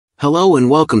Hello and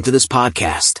welcome to this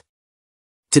podcast.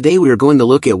 Today we are going to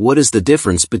look at what is the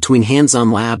difference between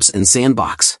Hands-On Labs and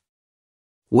Sandbox.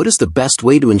 What is the best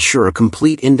way to ensure a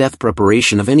complete in-depth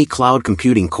preparation of any cloud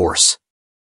computing course?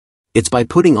 It's by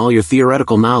putting all your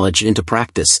theoretical knowledge into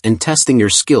practice and testing your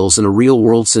skills in a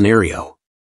real-world scenario.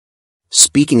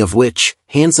 Speaking of which,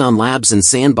 Hands-On Labs and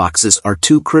Sandboxes are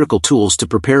two critical tools to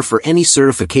prepare for any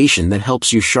certification that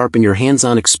helps you sharpen your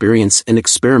hands-on experience and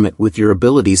experiment with your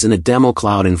abilities in a demo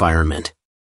cloud environment.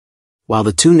 While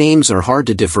the two names are hard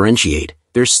to differentiate,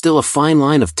 there's still a fine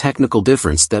line of technical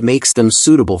difference that makes them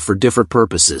suitable for different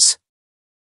purposes.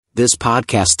 This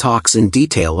podcast talks in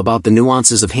detail about the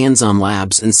nuances of Hands-On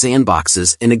Labs and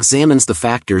Sandboxes and examines the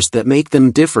factors that make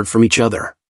them different from each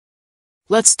other.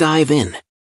 Let's dive in.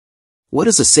 What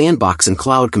is a sandbox in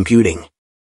cloud computing?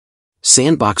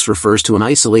 Sandbox refers to an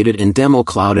isolated and demo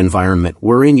cloud environment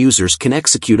wherein users can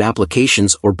execute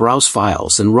applications or browse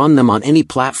files and run them on any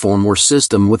platform or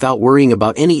system without worrying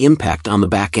about any impact on the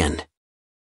back end.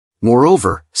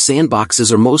 Moreover,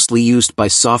 sandboxes are mostly used by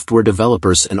software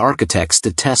developers and architects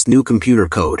to test new computer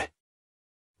code.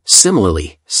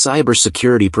 Similarly,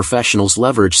 cybersecurity professionals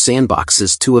leverage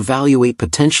sandboxes to evaluate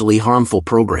potentially harmful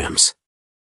programs.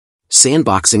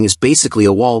 Sandboxing is basically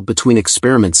a wall between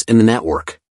experiments and the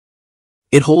network.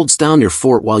 It holds down your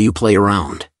fort while you play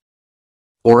around.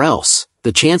 Or else,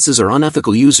 the chances are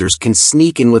unethical users can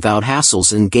sneak in without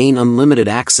hassles and gain unlimited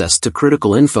access to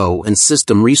critical info and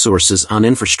system resources on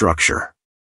infrastructure.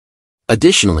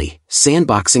 Additionally,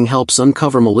 sandboxing helps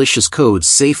uncover malicious codes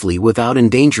safely without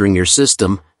endangering your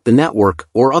system, the network,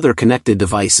 or other connected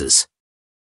devices.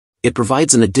 It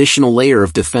provides an additional layer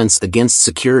of defense against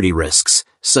security risks,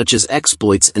 such as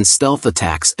exploits and stealth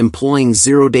attacks employing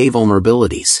zero-day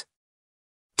vulnerabilities.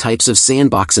 Types of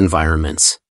sandbox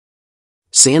environments.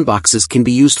 Sandboxes can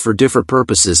be used for different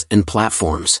purposes and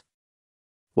platforms.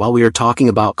 While we are talking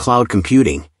about cloud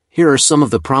computing, here are some of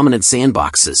the prominent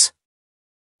sandboxes.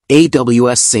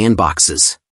 AWS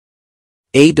sandboxes.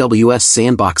 AWS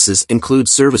sandboxes include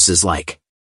services like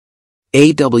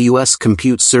AWS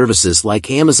compute services like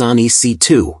Amazon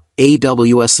EC2,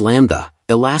 AWS Lambda,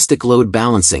 Elastic Load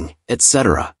Balancing,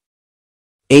 etc.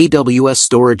 AWS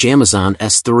Storage Amazon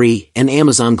S3 and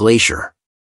Amazon Glacier.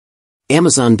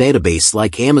 Amazon Database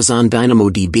like Amazon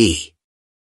DynamoDB.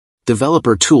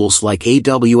 Developer tools like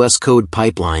AWS Code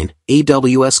Pipeline,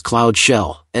 AWS Cloud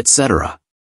Shell, etc.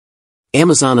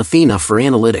 Amazon Athena for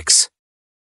analytics.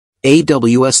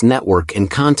 AWS network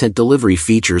and content delivery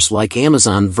features like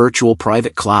Amazon Virtual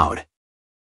Private Cloud.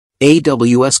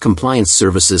 AWS compliance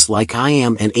services like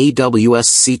IAM and AWS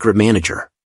Secret Manager.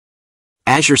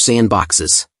 Azure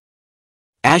Sandboxes.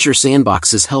 Azure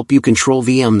Sandboxes help you control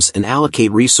VMs and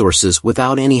allocate resources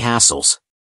without any hassles.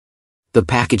 The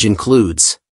package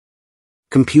includes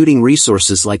computing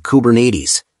resources like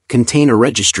Kubernetes, container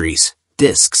registries,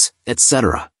 disks,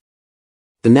 etc.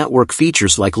 The network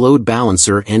features like load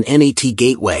balancer and NAT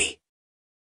gateway.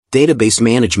 Database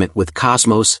management with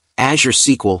Cosmos, Azure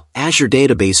SQL, Azure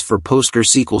Database for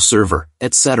PostgreSQL Server,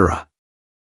 etc.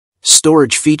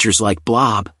 Storage features like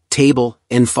Blob, Table,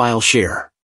 and File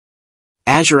Share.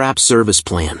 Azure App Service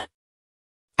Plan.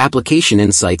 Application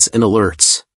insights and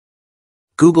alerts.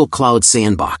 Google Cloud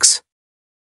Sandbox.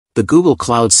 The Google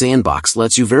Cloud Sandbox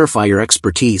lets you verify your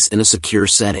expertise in a secure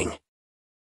setting.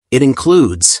 It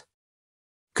includes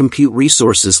compute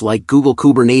resources like Google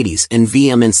Kubernetes and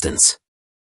VM instance.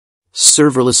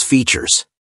 Serverless features.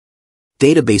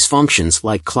 Database functions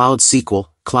like Cloud SQL,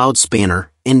 Cloud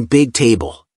Spanner, and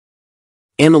Bigtable.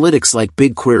 Analytics like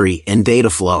BigQuery and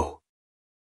Dataflow.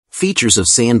 Features of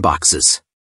sandboxes.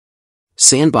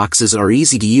 Sandboxes are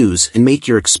easy to use and make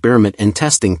your experiment and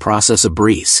testing process a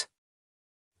breeze.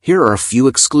 Here are a few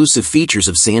exclusive features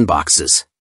of sandboxes.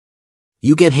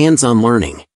 You get hands-on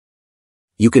learning.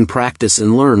 You can practice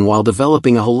and learn while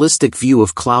developing a holistic view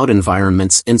of cloud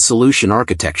environments and solution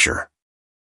architecture.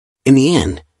 In the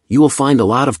end, you will find a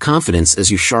lot of confidence as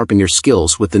you sharpen your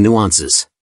skills with the nuances.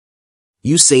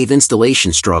 You save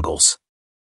installation struggles.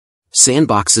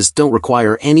 Sandboxes don't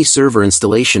require any server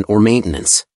installation or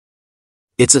maintenance.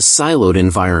 It's a siloed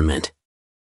environment.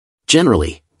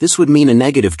 Generally, this would mean a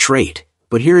negative trait,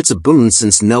 but here it's a boon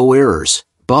since no errors,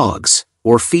 bugs,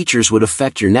 or features would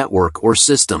affect your network or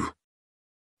system.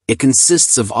 It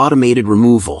consists of automated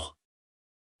removal.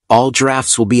 All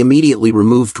drafts will be immediately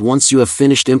removed once you have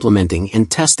finished implementing and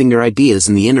testing your ideas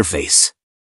in the interface.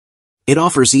 It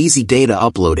offers easy data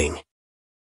uploading.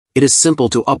 It is simple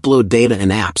to upload data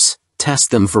and apps,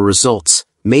 test them for results,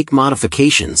 make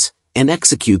modifications, and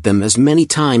execute them as many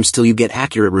times till you get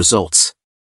accurate results.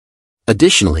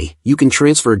 Additionally, you can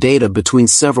transfer data between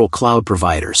several cloud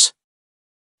providers.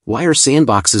 Why are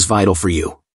sandboxes vital for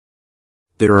you?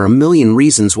 There are a million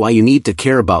reasons why you need to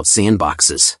care about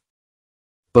sandboxes.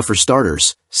 But for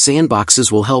starters,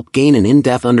 sandboxes will help gain an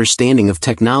in-depth understanding of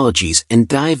technologies and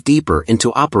dive deeper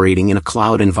into operating in a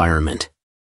cloud environment.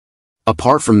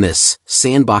 Apart from this,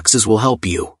 sandboxes will help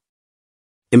you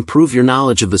improve your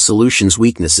knowledge of the solution's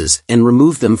weaknesses and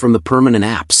remove them from the permanent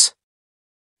apps.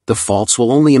 The faults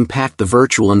will only impact the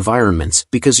virtual environments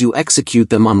because you execute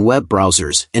them on web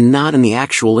browsers and not in the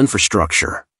actual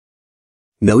infrastructure.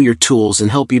 Know your tools and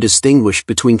help you distinguish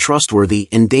between trustworthy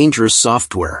and dangerous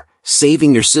software,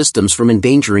 saving your systems from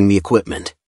endangering the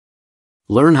equipment.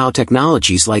 Learn how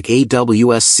technologies like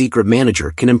AWS Secret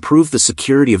Manager can improve the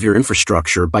security of your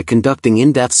infrastructure by conducting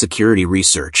in-depth security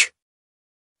research.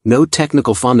 Know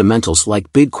technical fundamentals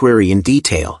like BigQuery in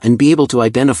detail and be able to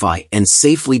identify and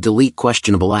safely delete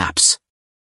questionable apps.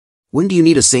 When do you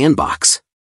need a sandbox?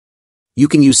 You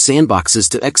can use sandboxes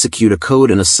to execute a code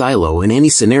in a silo in any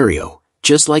scenario,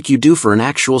 just like you do for an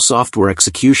actual software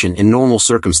execution in normal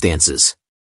circumstances.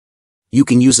 You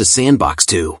can use a sandbox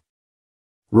to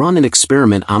run an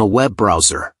experiment on a web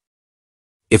browser.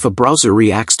 If a browser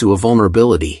reacts to a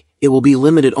vulnerability, it will be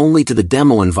limited only to the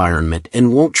demo environment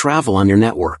and won't travel on your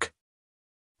network.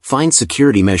 Find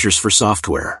security measures for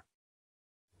software.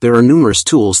 There are numerous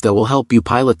tools that will help you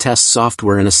pilot test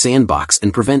software in a sandbox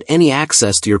and prevent any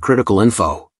access to your critical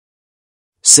info.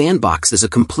 Sandbox is a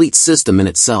complete system in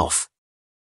itself.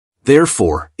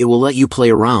 Therefore, it will let you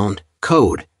play around,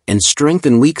 code, and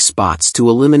strengthen weak spots to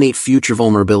eliminate future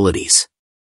vulnerabilities.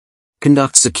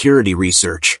 Conduct security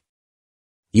research.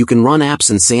 You can run apps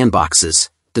in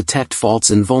sandboxes, detect faults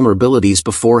and vulnerabilities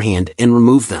beforehand and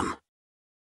remove them.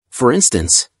 For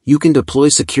instance, you can deploy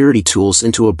security tools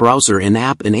into a browser and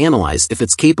app and analyze if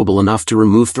it's capable enough to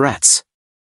remove threats.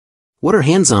 What are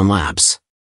hands-on labs?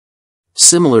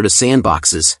 Similar to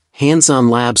sandboxes, hands-on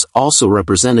labs also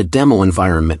represent a demo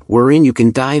environment wherein you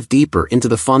can dive deeper into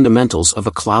the fundamentals of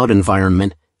a cloud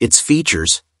environment, its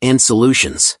features, and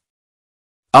solutions.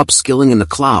 Upskilling in the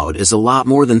cloud is a lot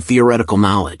more than theoretical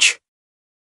knowledge.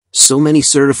 So many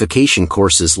certification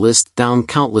courses list down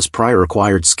countless prior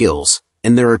acquired skills,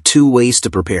 and there are two ways to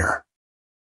prepare.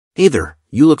 Either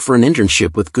you look for an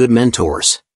internship with good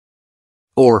mentors,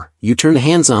 or you turn to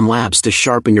hands-on labs to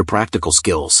sharpen your practical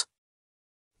skills.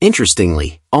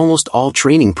 Interestingly, almost all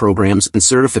training programs and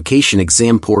certification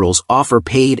exam portals offer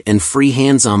paid and free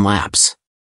hands-on labs.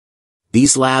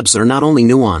 These labs are not only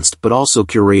nuanced but also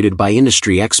curated by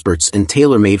industry experts and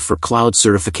tailor-made for cloud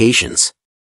certifications.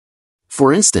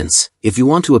 For instance, if you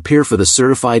want to appear for the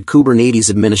Certified Kubernetes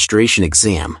Administration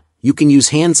exam, you can use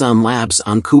hands-on labs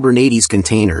on Kubernetes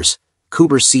containers,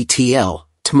 kubectl,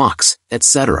 tmux,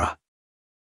 etc.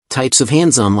 Types of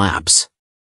hands-on labs.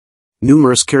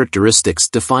 Numerous characteristics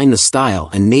define the style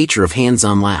and nature of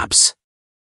hands-on labs.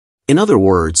 In other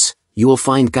words, you will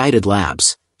find guided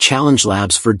labs, challenge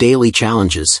labs for daily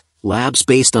challenges, labs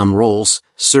based on roles,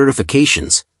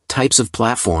 certifications, types of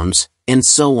platforms, and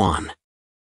so on.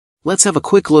 Let's have a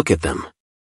quick look at them.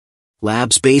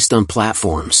 Labs based on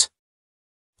platforms.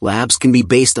 Labs can be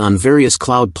based on various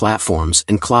cloud platforms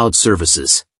and cloud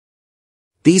services.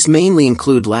 These mainly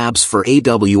include labs for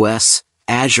AWS,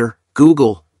 Azure,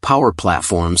 Google, Power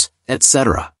Platforms,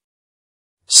 etc.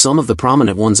 Some of the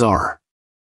prominent ones are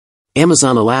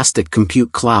Amazon Elastic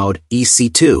Compute Cloud,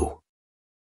 EC2.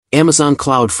 Amazon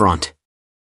CloudFront.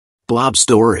 Blob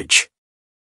Storage.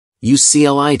 Use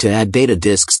CLI to add data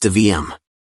disks to VM.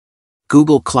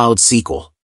 Google Cloud SQL.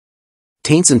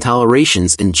 Taints and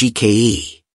tolerations in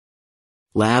GKE.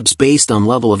 Labs based on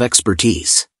level of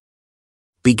expertise.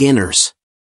 Beginners.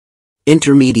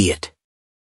 Intermediate.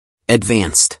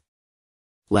 Advanced.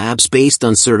 Labs based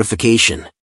on certification.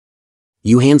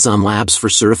 You hands-on labs for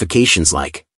certifications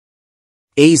like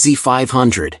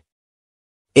AZ500.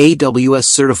 AWS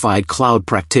Certified Cloud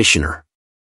Practitioner.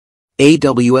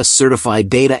 AWS Certified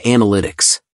Data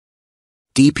Analytics.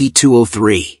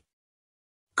 DP203.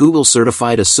 Google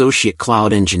Certified Associate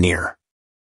Cloud Engineer.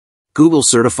 Google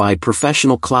Certified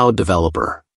Professional Cloud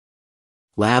Developer.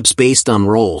 Labs based on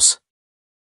roles.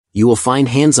 You will find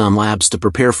hands-on labs to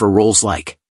prepare for roles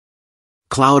like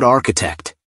Cloud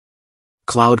Architect,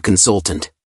 Cloud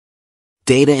Consultant,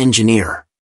 Data Engineer,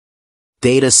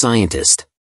 Data Scientist,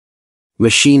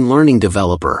 Machine Learning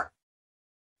Developer,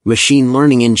 Machine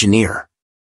Learning Engineer.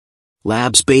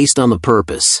 Labs based on the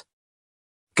purpose.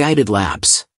 Guided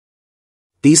labs.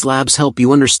 These labs help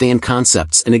you understand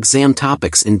concepts and exam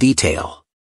topics in detail.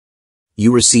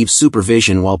 You receive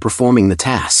supervision while performing the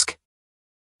task.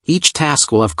 Each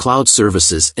task will have cloud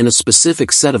services and a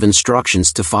specific set of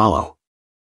instructions to follow.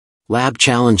 Lab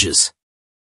challenges.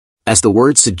 As the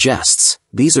word suggests,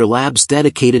 These are labs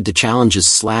dedicated to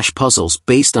challenges/puzzles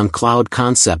based on cloud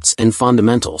concepts and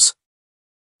fundamentals.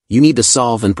 You need to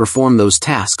solve and perform those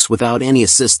tasks without any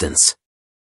assistance.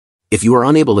 If you are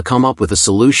unable to come up with a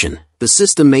solution, the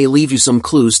system may leave you some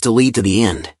clues to lead to the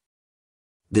end.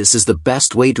 This is the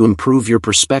best way to improve your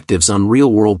perspectives on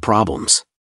real-world problems.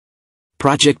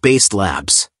 Project-based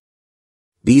labs.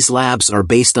 These labs are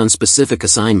based on specific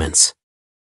assignments.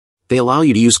 They allow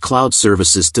you to use cloud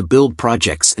services to build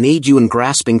projects and aid you in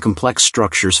grasping complex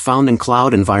structures found in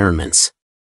cloud environments.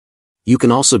 You can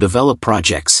also develop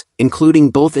projects,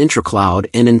 including both intra-cloud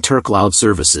and inter-cloud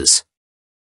services.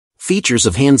 Features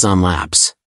of Hands-On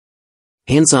Labs.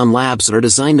 Hands-On Labs are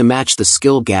designed to match the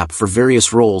skill gap for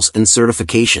various roles and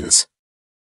certifications.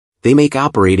 They make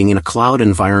operating in a cloud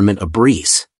environment a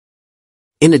breeze.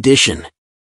 In addition,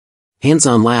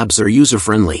 Hands-On Labs are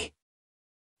user-friendly.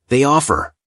 They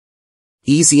offer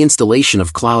easy installation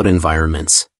of cloud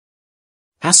environments,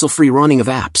 hassle-free running of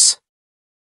apps,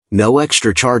 no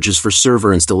extra charges for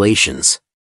server installations,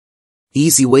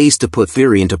 easy ways to put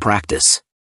theory into practice.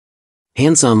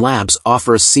 Hands-On Labs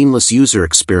offer a seamless user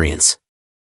experience.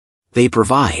 They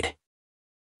provide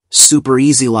super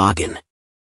easy login,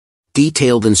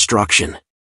 detailed instruction,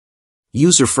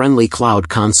 user-friendly cloud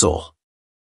console,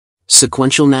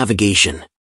 sequential navigation,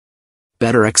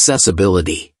 better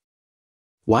accessibility.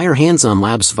 Why are Hands-On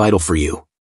Labs vital for you?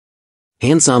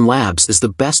 Hands-On Labs is the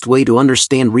best way to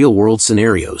understand real-world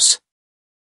scenarios.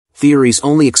 Theories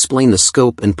only explain the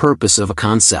scope and purpose of a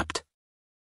concept.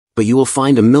 But you will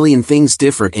find a million things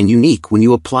different and unique when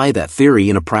you apply that theory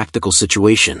in a practical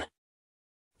situation.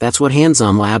 That's what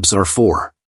Hands-On Labs are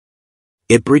for.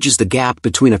 It bridges the gap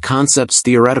between a concept's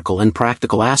theoretical and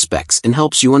practical aspects and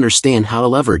helps you understand how to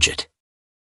leverage it.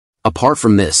 Apart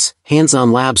from this,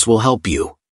 Hands-On Labs will help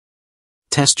you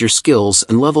test your skills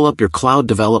and level up your cloud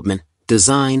development,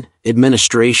 design,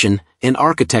 administration, and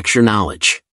architecture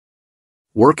knowledge.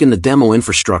 Work in the demo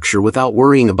infrastructure without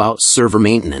worrying about server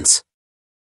maintenance.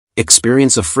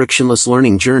 Experience a frictionless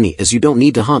learning journey as you don't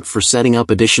need to hunt for setting up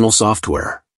additional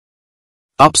software.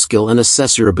 Upskill and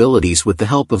assess your abilities with the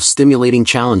help of stimulating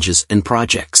challenges and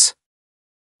projects.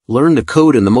 Learn to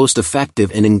code in the most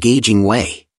effective and engaging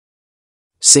way.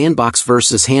 Sandbox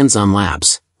versus Hands-On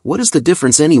Labs. What is the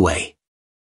difference anyway?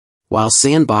 While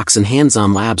Sandbox and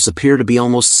Hands-On Labs appear to be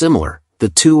almost similar, the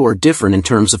two are different in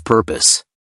terms of purpose.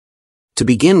 To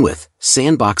begin with,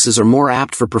 sandboxes are more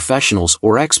apt for professionals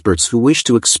or experts who wish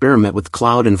to experiment with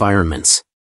cloud environments.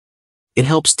 It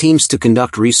helps teams to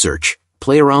conduct research,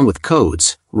 play around with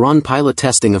codes, run pilot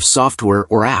testing of software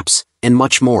or apps, and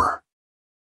much more.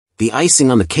 The icing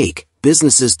on the cake,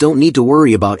 businesses don't need to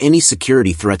worry about any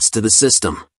security threats to the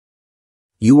system.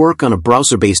 You work on a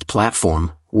browser-based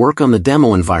platform, work on the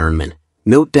demo environment,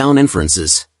 note down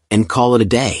inferences, and call it a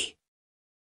day.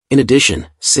 In addition,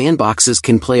 sandboxes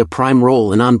can play a prime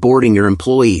role in onboarding your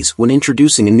employees when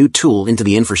introducing a new tool into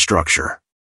the infrastructure.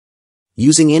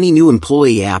 Using any new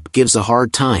employee app gives a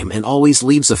hard time and always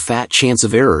leaves a fat chance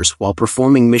of errors while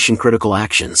performing mission-critical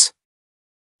actions.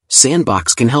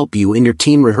 Sandbox can help you and your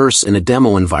team rehearse in a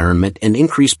demo environment and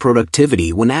increase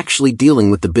productivity when actually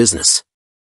dealing with the business.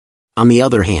 On the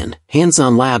other hand,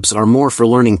 Hands-On Labs are more for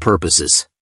learning purposes.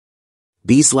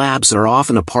 These labs are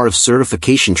often a part of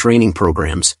certification training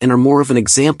programs and are more of an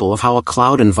example of how a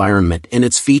cloud environment and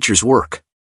its features work.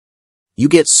 You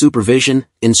get supervision,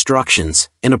 instructions,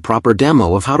 and a proper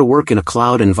demo of how to work in a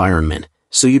cloud environment,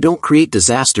 so you don't create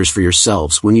disasters for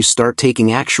yourselves when you start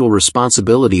taking actual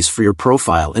responsibilities for your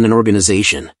profile in an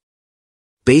organization.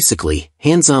 Basically,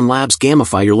 Hands-On Labs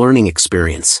gamify your learning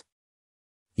experience.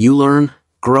 You learn,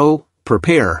 grow,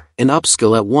 prepare, and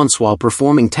upskill at once while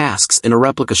performing tasks in a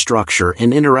replica structure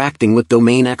and interacting with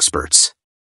domain experts.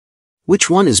 Which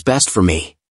one is best for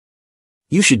me?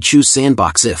 You should choose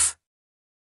Sandbox if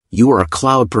you are a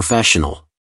cloud professional.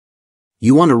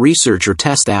 You want to research or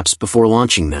test apps before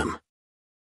launching them.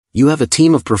 You have a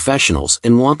team of professionals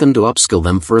and want them to upskill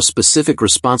them for a specific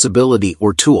responsibility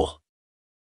or tool.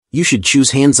 You should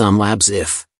choose Hands-On Labs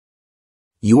if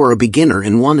you are a beginner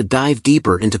and want to dive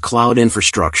deeper into cloud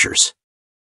infrastructures.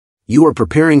 You are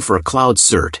preparing for a cloud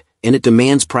cert, and it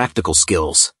demands practical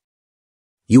skills.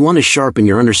 You want to sharpen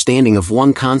your understanding of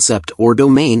one concept or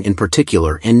domain in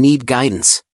particular and need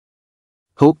guidance.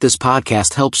 Hope this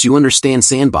podcast helps you understand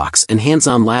Sandbox and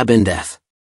Hands-On Lab in depth.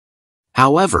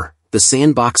 However, the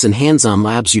Sandbox and Hands-On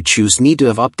Labs you choose need to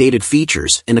have updated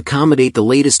features and accommodate the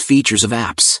latest features of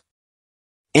apps.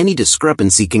 Any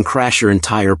discrepancy can crash your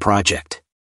entire project.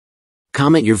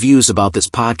 Comment your views about this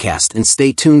podcast and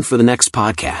stay tuned for the next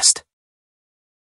podcast.